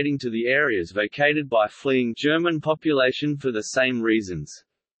relocating to the areas vacated by fleeing German population for the same reasons.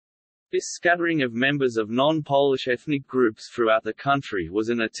 This scattering of members of non-Polish ethnic groups throughout the country was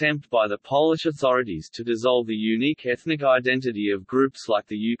an attempt by the Polish authorities to dissolve the unique ethnic identity of groups like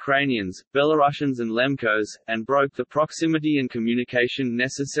the Ukrainians, Belarusians and Lemkos, and broke the proximity and communication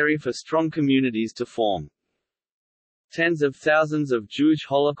necessary for strong communities to form. Tens of thousands of Jewish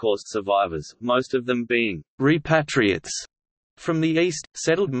Holocaust survivors, most of them being repatriates from the east,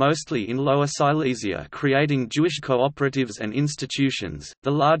 settled mostly in Lower Silesia, creating Jewish cooperatives and institutions.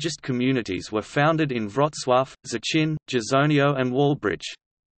 The largest communities were founded in Wrocław, Zachin, Jezonio and Wałbrzych.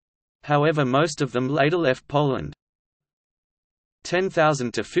 However, most of them later left Poland.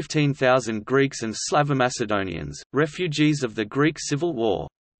 10,000 to 15,000 Greeks and Slavomacedonians, refugees of the Greek Civil War.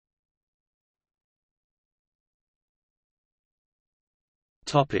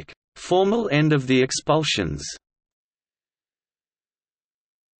 Topic: Formal end of the expulsions.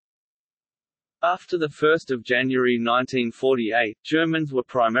 After 1 January 1948, Germans were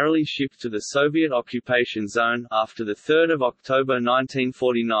primarily shipped to the Soviet occupation zone. After 3 October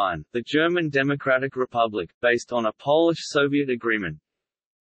 1949, the German Democratic Republic, based on a Polish-Soviet agreement.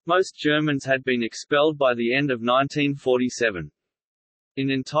 Most Germans had been expelled by the end of 1947. In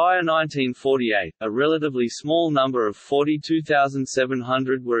entire 1948, a relatively small number of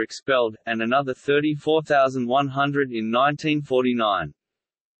 42,700 were expelled, and another 34,100 in 1949.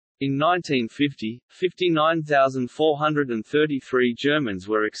 In 1950, 59,433 Germans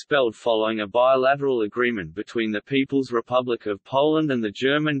were expelled following a bilateral agreement between the People's Republic of Poland and the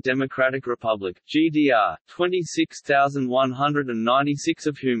German Democratic Republic (GDR), 26,196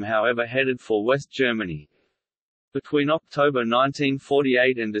 of whom however headed for West Germany. Between October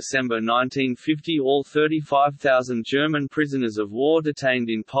 1948 and December 1950, all 35,000 German prisoners of war detained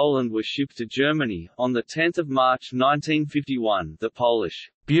in Poland were shipped to Germany. On 10 March 1951, the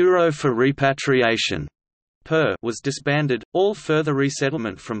Polish Bureau for Repatriation was disbanded. All further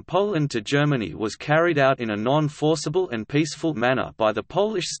resettlement from Poland to Germany was carried out in a non-forcible and peaceful manner by the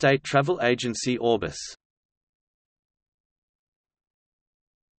Polish state travel agency Orbis.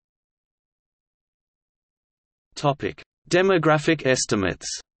 Demographic estimates.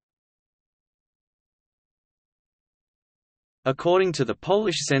 According to the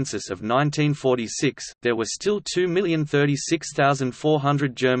Polish census of 1946, there were still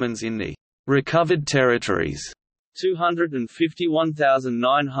 2,036,400 Germans in the recovered territories,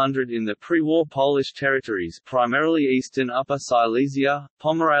 251,900 in the pre-war Polish territories, primarily eastern Upper Silesia,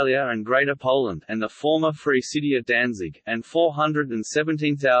 Pomerania and Greater Poland, and the former Free City of Danzig, and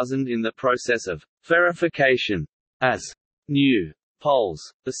 417,000 in the process of verification as new Poles.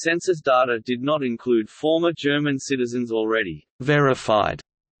 The census data did not include former German citizens already verified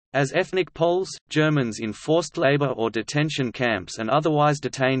as ethnic Poles, Germans in forced labor or detention camps and otherwise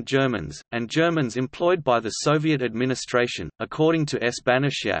detained Germans, and Germans employed by the Soviet administration. According to S.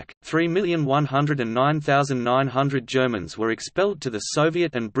 Banasiak, 3,109,900 Germans were expelled to the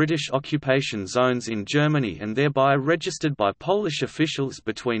Soviet and British occupation zones in Germany and thereby registered by Polish officials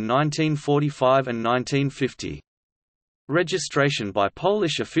between 1945 and 1950. Registration by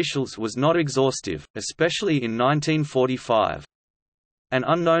Polish officials was not exhaustive, especially in 1945. An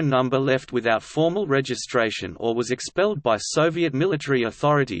unknown number left without formal registration or was expelled by Soviet military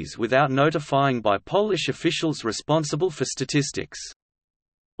authorities without notifying by Polish officials responsible for statistics.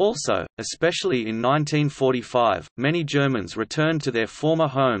 Also, especially in 1945, many Germans returned to their former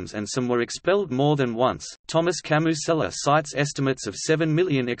homes and some were expelled more than once. Thomas Kamusella cites estimates of 7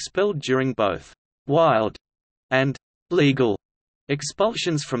 million expelled during both wild and legal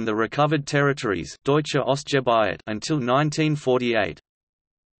expulsions from the recovered territories Deutsche Ostgebiet until 1948.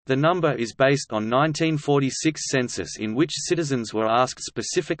 The number is based on 1946 census in which citizens were asked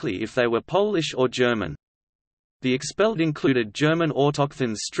specifically if they were Polish or German. The expelled included German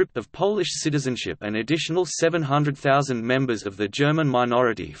Autochthons stripped of Polish citizenship and additional 700,000 members of the German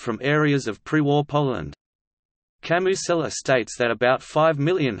minority from areas of pre-war Poland. Kamusella states that about 5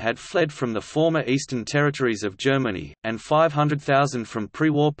 million had fled from the former eastern territories of Germany, and 500,000 from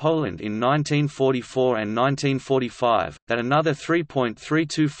pre-war Poland in 1944 and 1945, that another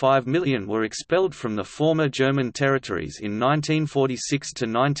 3.325 million were expelled from the former German territories in 1946 to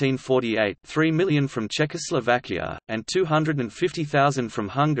 1948, 3 million from Czechoslovakia, and 250,000 from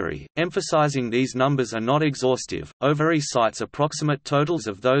Hungary. Emphasizing these numbers are not exhaustive, Overy cites approximate totals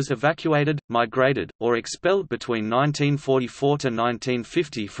of those evacuated, migrated, or expelled between 1944 to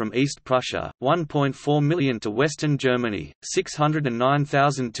 1950 from East Prussia, 1.4 million to Western Germany,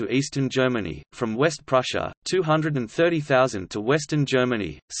 609,000 to Eastern Germany, from West Prussia, 230,000 to Western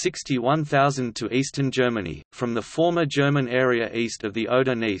Germany, 61,000 to Eastern Germany, from the former German area east of the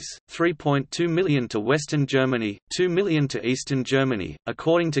Oder-Neisse, 3.2 million to Western Germany, 2 million to Eastern Germany.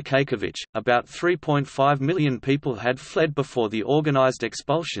 According to Kakowicz, about 3.5 million people had fled before the organized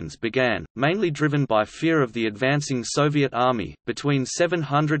expulsions began, mainly driven by fear of the advancing Soviet army. Between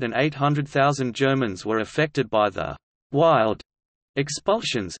 700 and 800,000 Germans were affected by the wild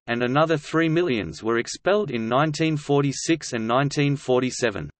expulsions, and another 3 million were expelled in 1946 and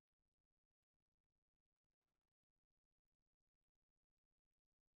 1947.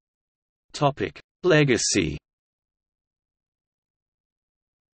 Topic: Legacy.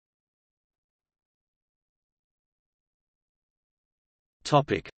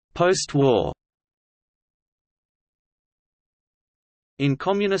 Topic: Post-war. In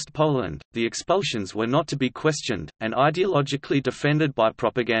Communist Poland, the expulsions were not to be questioned, and ideologically defended by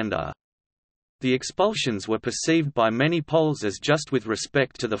propaganda. The expulsions were perceived by many Poles as just with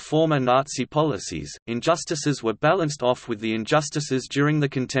respect to the former Nazi policies. Injustices were balanced off with the injustices during the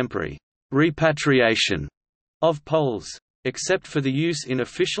contemporary repatriation of Poles. Except for the use in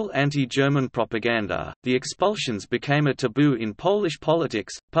official anti-German propaganda, the expulsions became a taboo in Polish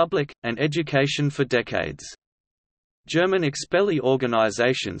politics, public, and education for decades. German expellee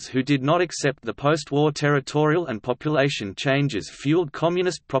organizations who did not accept the post-war territorial and population changes fueled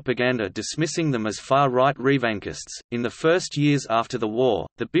communist propaganda, dismissing them as far-right revanchists. In the first years after the war,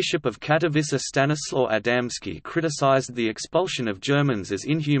 the Bishop of Katowice Stanislaw Adamski criticized the expulsion of Germans as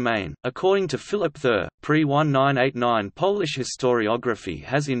inhumane. According to Philip Thur, pre-1989 Polish historiography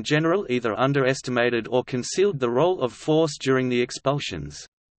has in general either underestimated or concealed the role of force during the expulsions.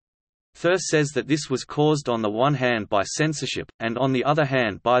 Thur says that this was caused on the one hand by censorship, and on the other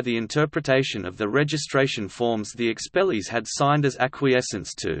hand by the interpretation of the registration forms the expellees had signed as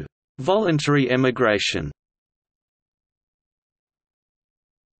acquiescence to voluntary emigration.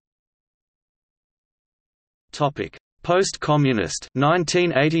 Post-communist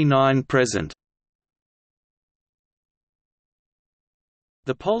 1989–present.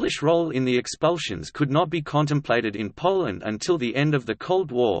 The Polish role in the expulsions could not be contemplated in Poland until the end of the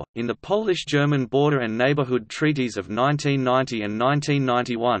Cold War. In the Polish-German Border and Neighborhood Treaties of 1990 and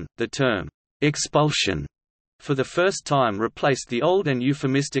 1991, the term expulsion for the first time replaced the old and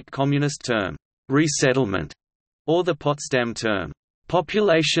euphemistic communist term resettlement, or the Potsdam term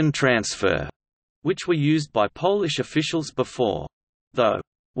population transfer, which were used by Polish officials before. Though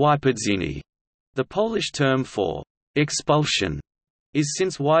wypadzenie The Polish term for expulsion is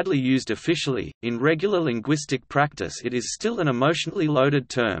since widely used officially. In regular linguistic practice, it is still an emotionally loaded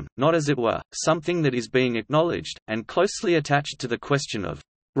term, not as it were, something that is being acknowledged, and closely attached to the question of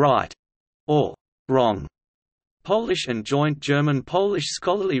right or wrong. Polish and joint German-Polish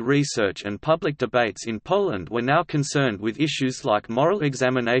scholarly research and public debates in Poland were now concerned with issues like moral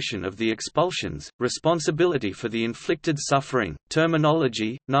examination of the expulsions, responsibility for the inflicted suffering,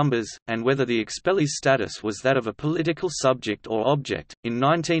 terminology, numbers, and whether the expellee's status was that of a political subject or object. In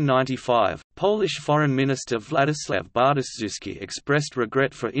 1995, Polish Foreign Minister Władysław Bartoszewski expressed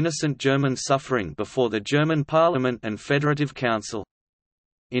regret for innocent German suffering before the German Parliament and Federative Council.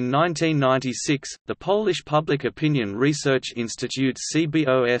 In 1996, the Polish Public Opinion Research Institute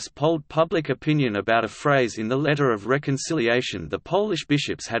CBOS polled public opinion about a phrase in the Letter of Reconciliation the Polish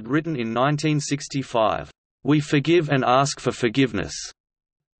bishops had written in 1965, "We forgive and ask for forgiveness."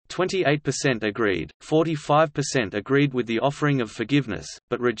 28% agreed, 45% agreed with the offering of forgiveness,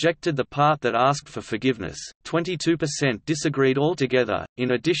 but rejected the part that asked for forgiveness, 22% disagreed altogether.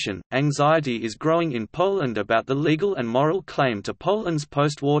 In addition, anxiety is growing in Poland about the legal and moral claim to Poland's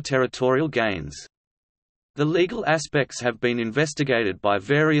post-war territorial gains. The legal aspects have been investigated by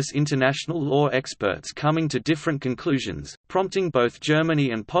various international law experts coming to different conclusions, prompting both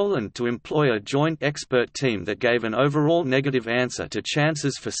Germany and Poland to employ a joint expert team that gave an overall negative answer to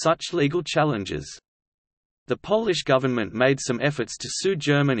chances for such legal challenges. The Polish government made some efforts to sue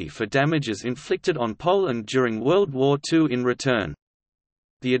Germany for damages inflicted on Poland during World War II in return.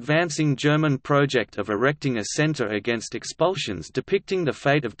 The advancing German project of erecting a center against expulsions depicting the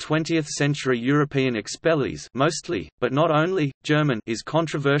fate of 20th-century European expellees mostly, but not only, German is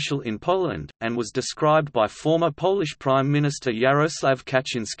controversial in Poland, and was described by former Polish Prime Minister Jarosław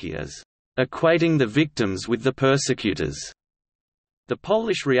Kaczynski as equating the victims with the persecutors. The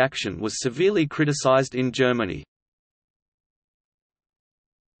Polish reaction was severely criticized in Germany.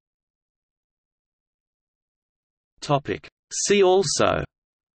 See also: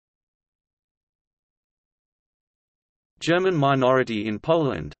 German minority in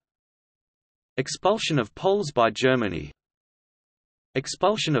Poland, Expulsion of Poles by Germany,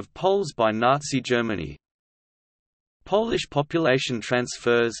 Expulsion of Poles by Nazi Germany, Polish population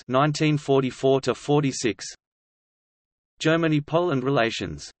transfers 1944–46, Germany–Poland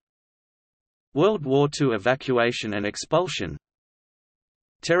relations, World War II evacuation and expulsion,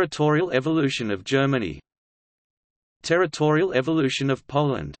 Territorial evolution of Germany, Territorial evolution of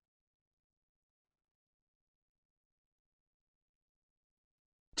Poland.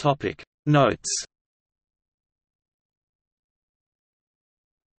 Notes.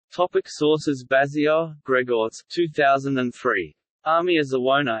 Sources: Bazio, Gregorz, 2003. Armia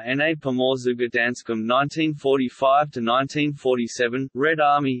Zawona na Pomorzu Gdańskim 1945–1947, Red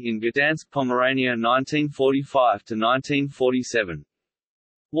Army in Gdansk Pomerania 1945–1947.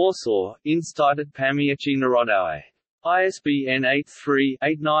 Warsaw, Instytut Pamięci Narodowej. ISBN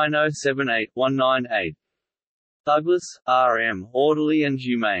 83-89078-198. Douglas, R. M., Orderly and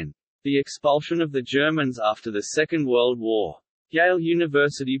Humane. The Expulsion of the Germans After the Second World War. Yale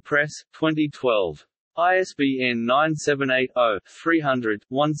University Press, 2012. ISBN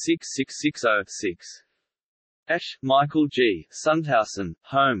 978-0-300-16660-6. Ash, Michael G., Sundhausen,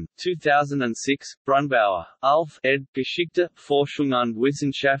 Home, 2006, Brunbauer, Alf, ed. Geschichte, Forschung und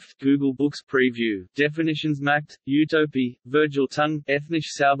Wissenschaft, Google Books Preview, Definitionsmarkt, Utopie, Virgiltung,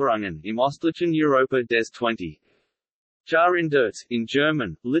 Ethnische Sauberungen im östlichen Europa des 20. Jahrhunderts, in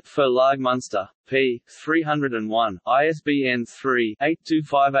German, Lit. Verlag Munster, p. 301, ISBN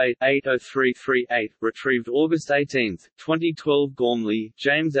 3-8258-80338, retrieved August 18, 2012. Gormley,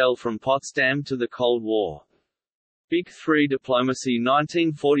 James L. From Potsdam to the Cold War. Big 3 Diplomacy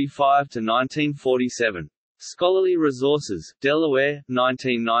 1945–1947. Scholarly Resources, Delaware,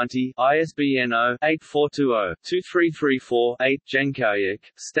 1990, ISBN 0-8420-2334-8.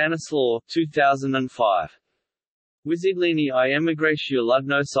 Jankowiak, Stanislaw, 2005. Wizidlini I Emigratio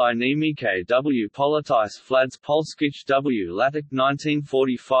Ludnosai Niemike W. Politis Flads Polskich W. Latic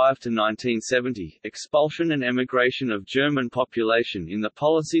 1945–1970, Expulsion and Emigration of German Population in the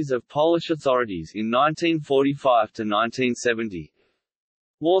Policies of Polish Authorities in 1945–1970.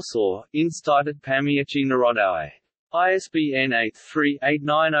 Warsaw, Instytut Pamięci Narodowej. ISBN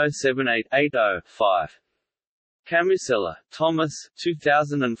 83-89078-80-5. Camusella, Thomas,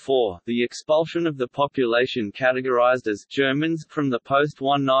 2004, The Expulsion of the Population Categorized as Germans from the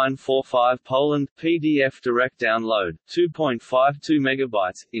Post-1945 Poland, PDF direct download, 2.52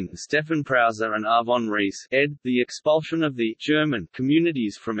 MB, in Stefan Prauser and Arvon Rees, ed., The Expulsion of the German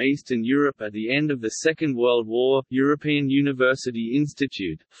Communities from Eastern Europe at the End of the Second World War, European University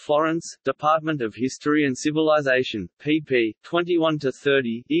Institute, Florence, Department of History and Civilization, pp.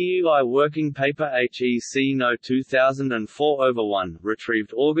 21–30, EUI Working Paper HEC No. 2004/1,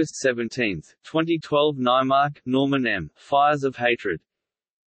 retrieved August 17, 2012. Naimark, Norman M. Fires of Hatred.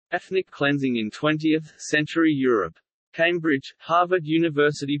 Ethnic Cleansing in 20th-Century Europe. Cambridge, Harvard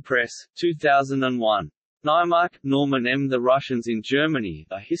University Press, 2001. Naimark, Norman M. The Russians in Germany,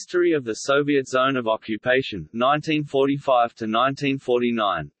 A History of the Soviet Zone of Occupation,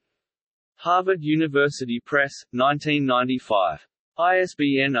 1945–1949. Harvard University Press, 1995.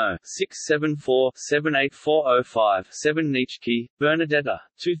 ISBN 0-674-78405-7. Nitschke, Bernadetta,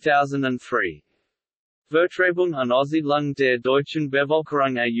 2003. Vertreibung und Aussiedlung der deutschen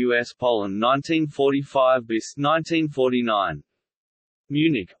Bevölkerung aus Polen 1945–1949.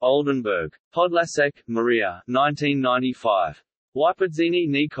 Munich, Oldenburg. Podlasek, Maria, 1995. Wypodzini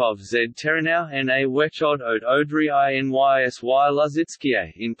Nikov z Terenau na Wechod od Odry Inysy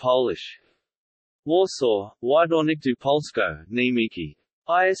Luzickie in Polish. Warsaw, Wydornik du Polsko, Niemiki.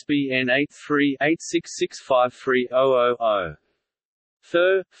 ISBN 83-86653-000.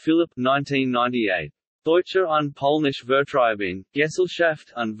 Thur, Philip, 1998. Deutsche und Polnische Vertreibung,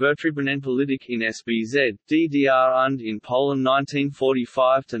 Gesellschaft und Vertriebenenpolitik in SBZ, DDR und in Polen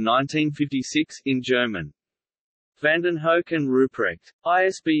 1945–1956 in German. Vandenhoek and Ruprecht.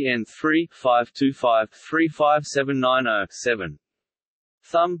 ISBN 3-525-35790-7.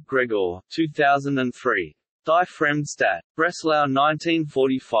 Thumb, Gregor, 2003. Die Fremdstadt. Breslau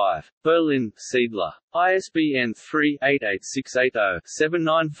 1945. Berlin, Siedler. ISBN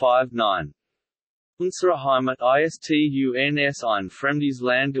 3-88680-7959. Unsere Heimat ist ein fremdes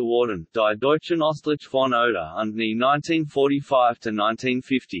Land geworden, die Deutschen östlich von Oder und nie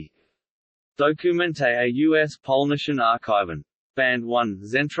 1945–1950. Dokumente aus polnischen Archiven. Band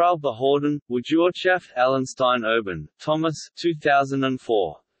 1, Zentralbehörden, Wirtschaft Allenstein Urban, Thomas,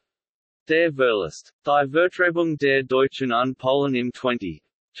 2004. Der Verlust. Die Vertreibung der Deutschen an Polen im 20.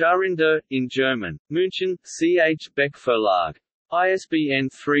 Jahrhundert, in German, München, C.H. Beck Verlag. ISBN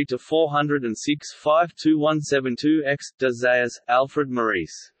 3-406-52172-X. de Zayas, Alfred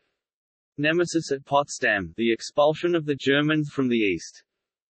Maurice. Nemesis at Potsdam, The Expulsion of the Germans from the East.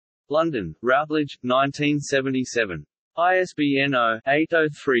 London, Routledge, 1977. ISBN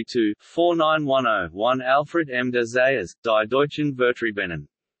 0-8032-4910-1. Alfred M. de Zayas, Die Deutschen Vertriebenen.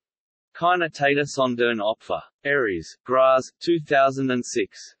 Keine Täter sondern Opfer. Aries, Graz,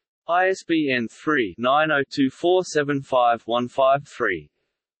 2006. ISBN 3-902475-153.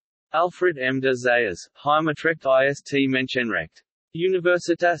 Alfred M. de Zayas, Heimatrecht ist Menschenrecht.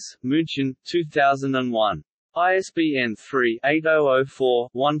 Universitas, München, 2001. ISBN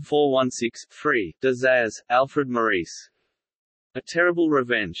 3-8004-1416-3. De Zayas, Alfred Maurice. A Terrible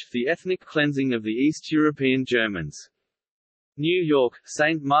Revenge, The Ethnic Cleansing of the East European Germans. New York,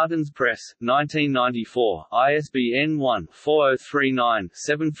 St. Martin's Press, 1994, ISBN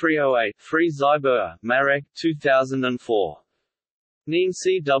 1-4039-7308-3. Zyber, Marek, 2004. Nien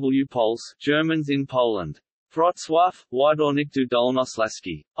C. W. Pols, Germans in Poland. Wrocław, Wydornik du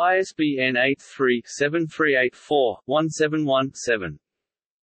Dolnoslaski. ISBN 83-7384-171-7.